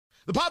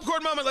The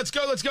popcorn moment. Let's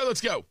go, let's go,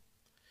 let's go.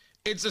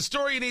 It's a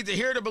story you need to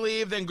hear to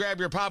believe, then grab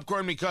your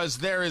popcorn because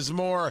there is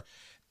more.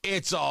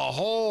 It's a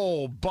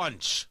whole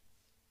bunch.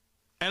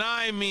 And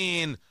I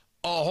mean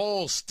a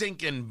whole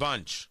stinking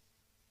bunch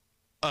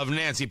of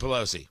Nancy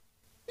Pelosi.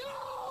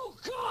 No,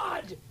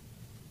 God!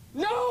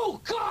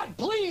 No, God,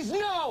 please,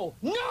 no!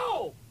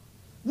 No!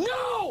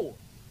 No!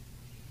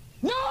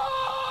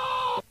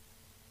 No!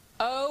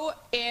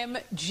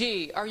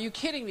 OMG. Are you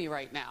kidding me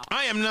right now?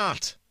 I am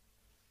not.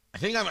 I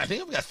think I've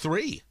got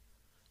three.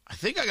 I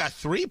think I got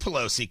three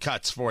Pelosi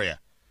cuts for you,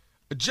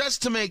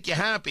 just to make you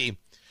happy.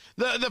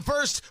 The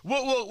first,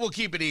 we'll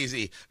keep it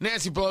easy.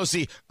 Nancy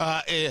Pelosi,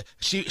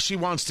 she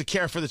wants to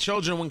care for the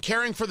children. When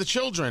caring for the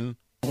children,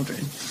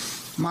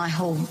 my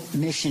whole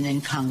mission in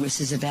Congress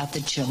is about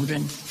the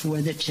children,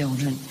 for the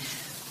children.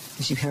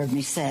 As you heard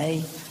me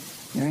say,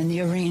 you're in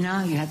the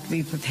arena. You have to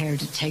be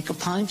prepared to take a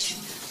punch.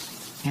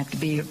 You have to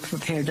be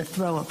prepared to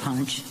throw a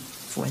punch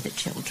for the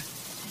children.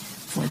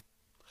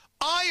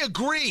 I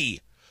agree.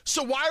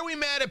 So why are we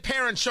mad at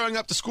parents showing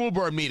up to school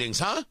board meetings,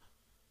 huh?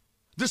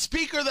 The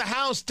Speaker of the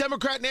House,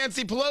 Democrat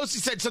Nancy Pelosi,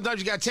 said sometimes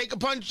you got to take a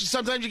punch,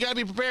 sometimes you got to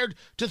be prepared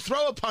to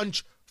throw a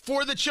punch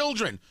for the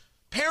children.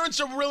 Parents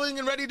are willing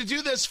and ready to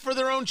do this for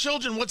their own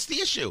children. What's the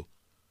issue?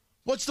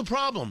 What's the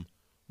problem?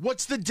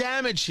 What's the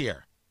damage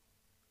here?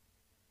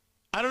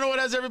 I don't know what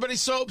has everybody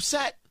so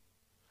upset.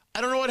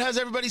 I don't know what has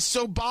everybody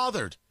so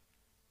bothered.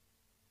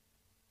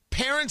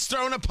 Parents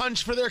throwing a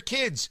punch for their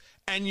kids,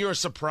 and you're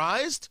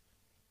surprised?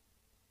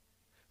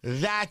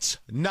 That's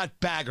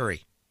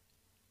nutbaggery.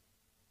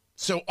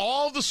 So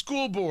all the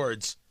school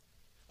boards,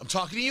 I'm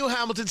talking to you,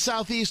 Hamilton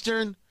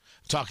Southeastern,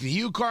 I'm talking to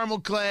you,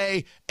 Carmel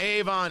Clay,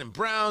 Avon and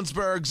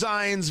Brownsburg,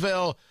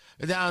 Zionsville,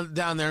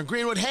 down there in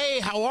Greenwood. Hey,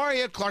 how are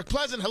you? Clark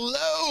Pleasant,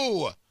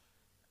 hello.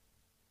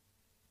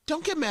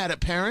 Don't get mad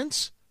at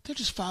parents. They're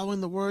just following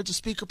the words of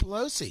Speaker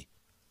Pelosi.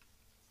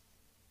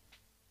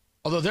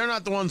 Although they're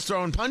not the ones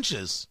throwing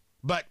punches,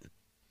 but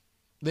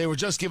they were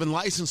just given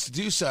license to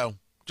do so.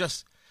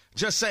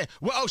 Just say,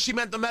 well, she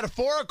meant the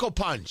metaphorical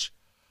punch.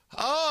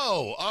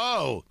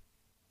 Oh.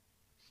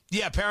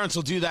 Yeah, parents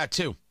will do that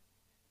too.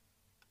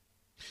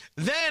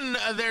 Then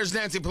there's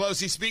Nancy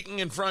Pelosi speaking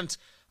in front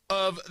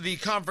of the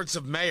Conference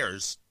of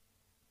Mayors.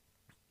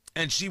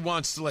 And she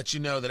wants to let you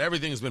know that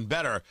everything's been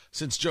better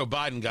since Joe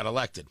Biden got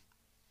elected.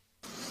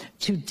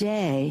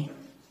 Today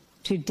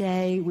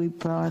we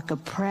mark a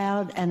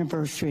proud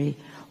anniversary.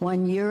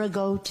 1 year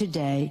ago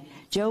today,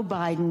 Joe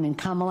Biden and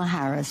Kamala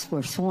Harris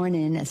were sworn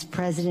in as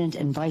President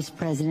and Vice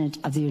President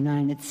of the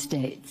United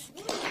States.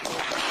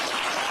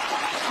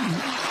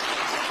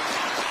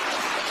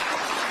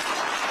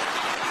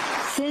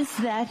 Since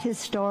that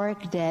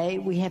historic day,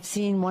 we have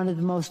seen one of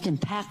the most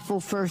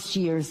impactful first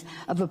years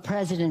of a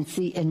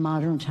presidency in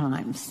modern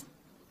times.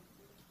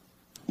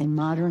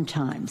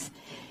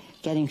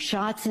 Getting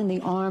shots in the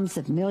arms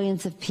of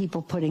millions of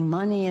people, putting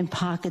money in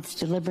pockets,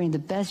 delivering the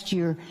best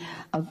year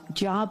of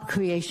job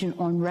creation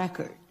on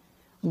record.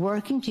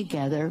 Working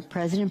together,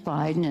 President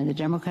Biden and the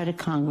Democratic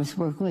Congress,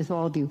 working with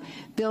all of you,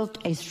 built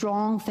a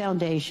strong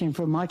foundation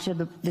for much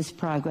of this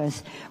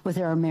progress with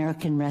our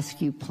American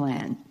Rescue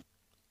Plan.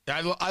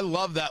 I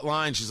love that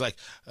line. She's like,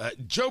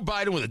 Joe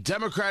Biden with a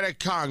Democratic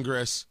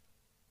Congress,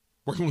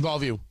 working with all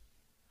of you.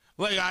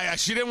 Like,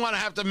 she didn't want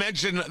to have to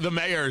mention the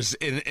mayors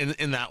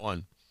in that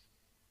one.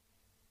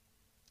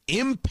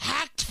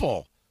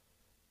 Impactful.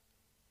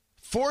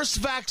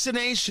 Forced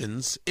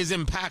vaccinations is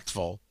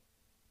impactful.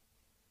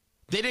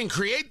 They didn't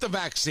create the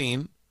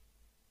vaccine.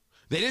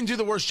 They didn't do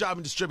the worst job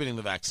in distributing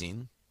the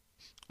vaccine.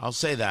 I'll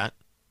say that.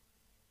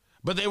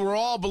 But they were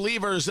all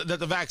believers that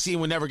the vaccine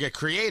would never get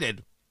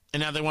created,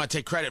 and now they want to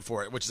take credit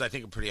for it, which is, I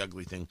think, a pretty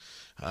ugly thing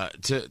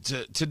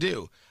to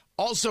do.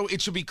 Also,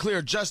 it should be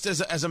clear, just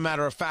as a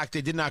matter of fact,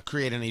 they did not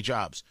create any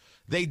jobs.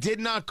 They did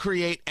not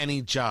create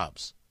any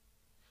jobs.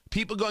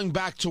 People going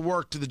back to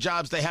work to the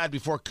jobs they had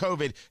before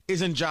COVID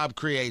isn't job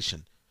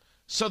creation.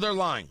 So they're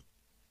lying.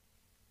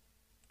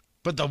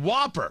 But the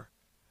whopper,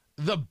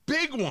 the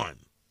big one,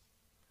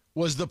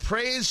 was the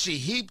praise she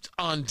heaped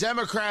on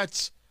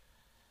Democrats.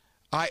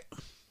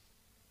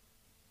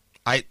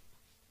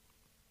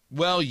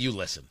 Well, you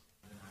listen.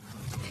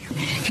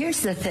 Here's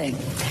the thing.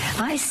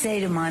 I say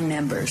to my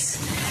members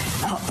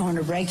on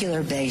a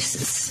regular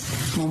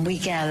basis when we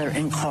gather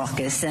in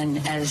caucus,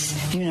 and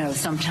as you know,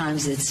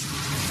 sometimes it's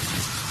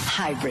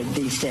hybrid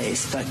these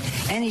days, but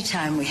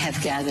anytime we have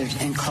gathered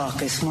in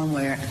caucus, when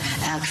we're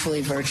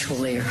actually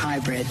virtually or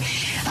hybrid,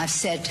 I've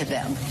said to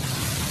them,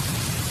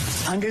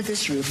 under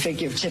this roof,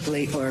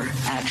 figuratively or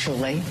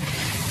actually,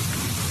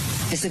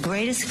 is the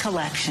greatest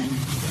collection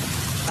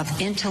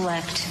of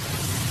intellect,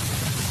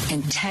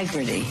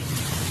 integrity,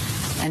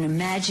 and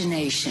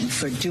imagination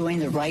for doing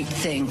the right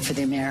thing for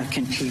the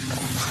American people.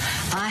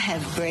 I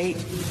have great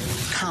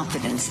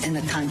confidence in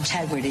the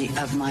integrity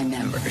of my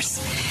members.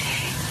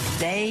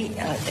 They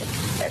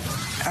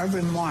are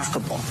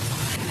remarkable.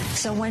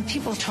 So when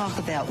people talk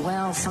about,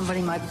 well,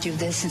 somebody might do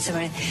this and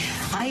somebody,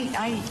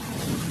 I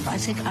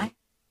think.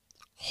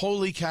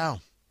 Holy cow.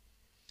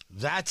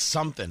 That's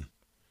something.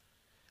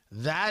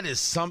 That is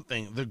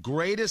something, the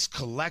greatest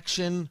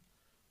collection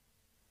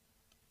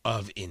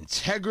of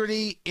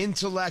integrity,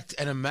 intellect,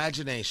 and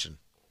imagination.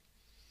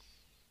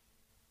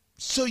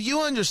 So you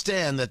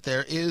understand that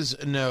there is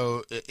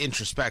no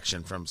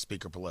introspection from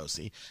Speaker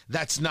Pelosi.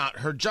 That's not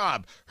her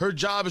job. Her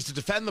job is to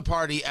defend the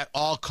party at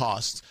all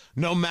costs,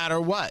 no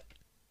matter what.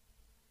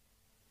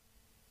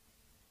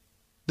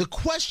 The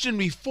question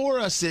before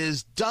us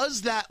is,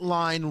 does that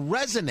line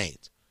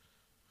resonate?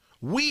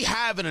 We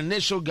have an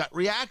initial gut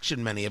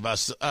reaction, many of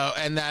us,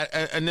 and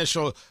that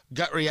initial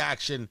gut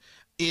reaction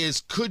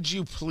is, could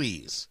you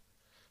please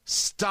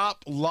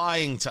stop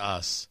lying to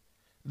us?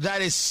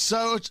 That is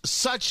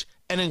such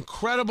an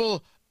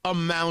incredible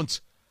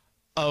amount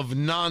of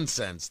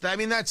nonsense. I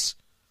mean, that's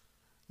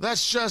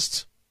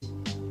just...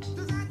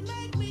 Does that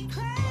make me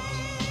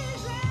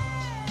crazy?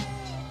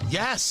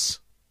 Yes.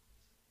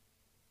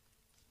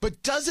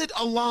 But does it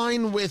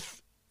align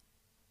with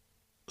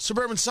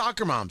suburban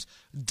soccer moms?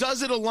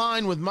 Does it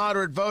align with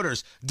moderate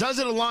voters? Does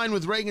it align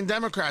with Reagan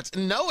Democrats?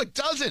 No, it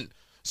doesn't.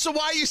 So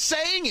why are you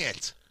saying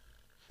it?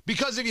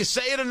 Because if you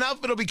say it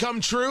enough, it'll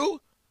become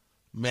true?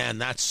 Man,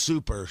 that's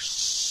super,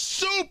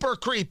 super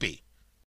creepy.